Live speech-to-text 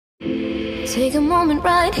Take a moment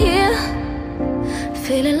right here,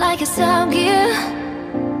 feeling like it's out gear.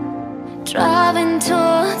 Driving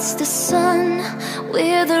towards the sun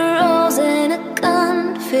with a rose and a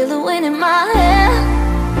gun. Feel the wind in my hair,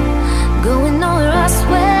 going nowhere I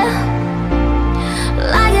swear.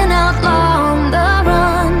 Like an outlaw on the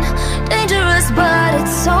run, dangerous but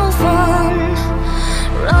it's so fun.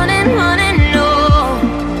 Running, running, no,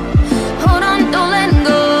 hold on, don't let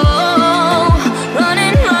go.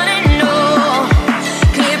 Running, running, no,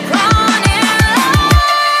 keep running.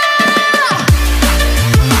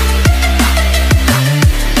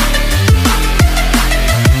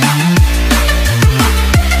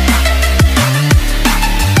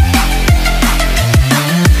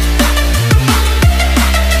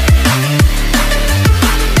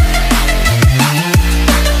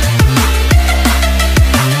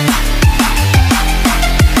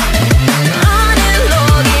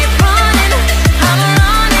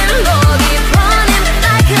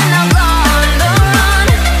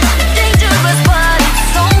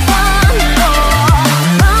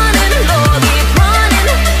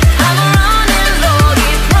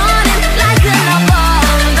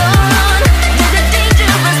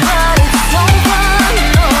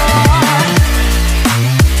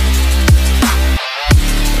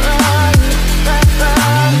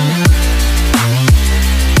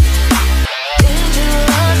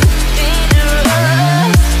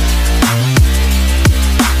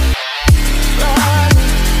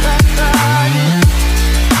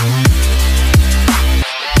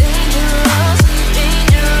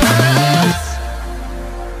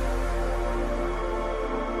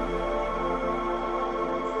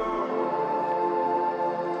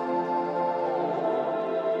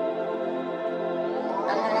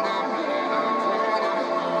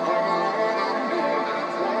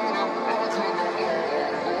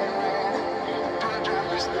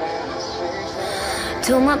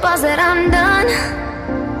 Told my boss that I'm done,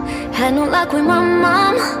 had no luck with my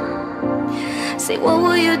mom. Say, what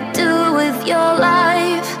will you do with your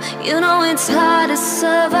life? You know it's hard to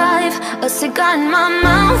survive. A cigar in my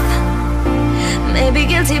mouth, maybe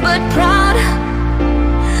guilty but proud.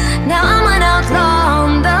 Now I'm an outlaw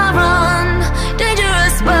on the run,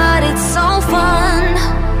 dangerous but it's so fun.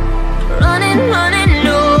 Running, running,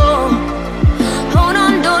 no, hold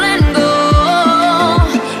on, don't let go.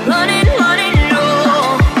 Running, running,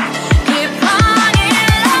 no, keep running.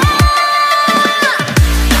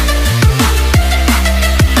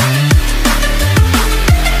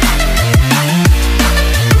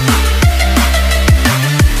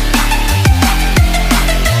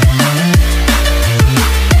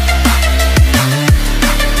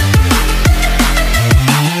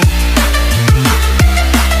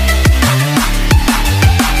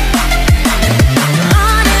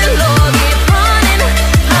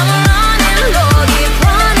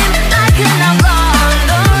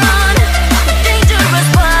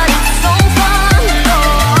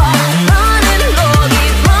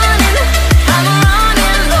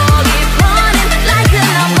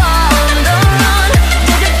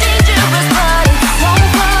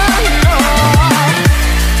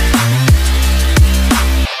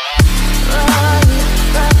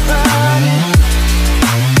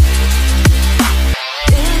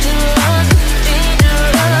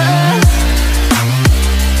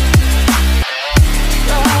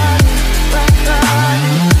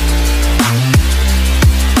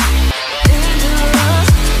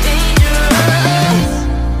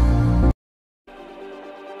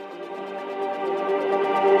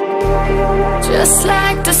 Just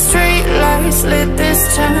like the street lights lit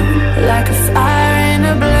this town, like a fire in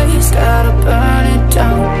a blaze, gotta burn it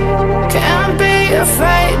down. Can't be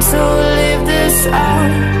afraid to leave this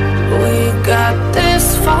out.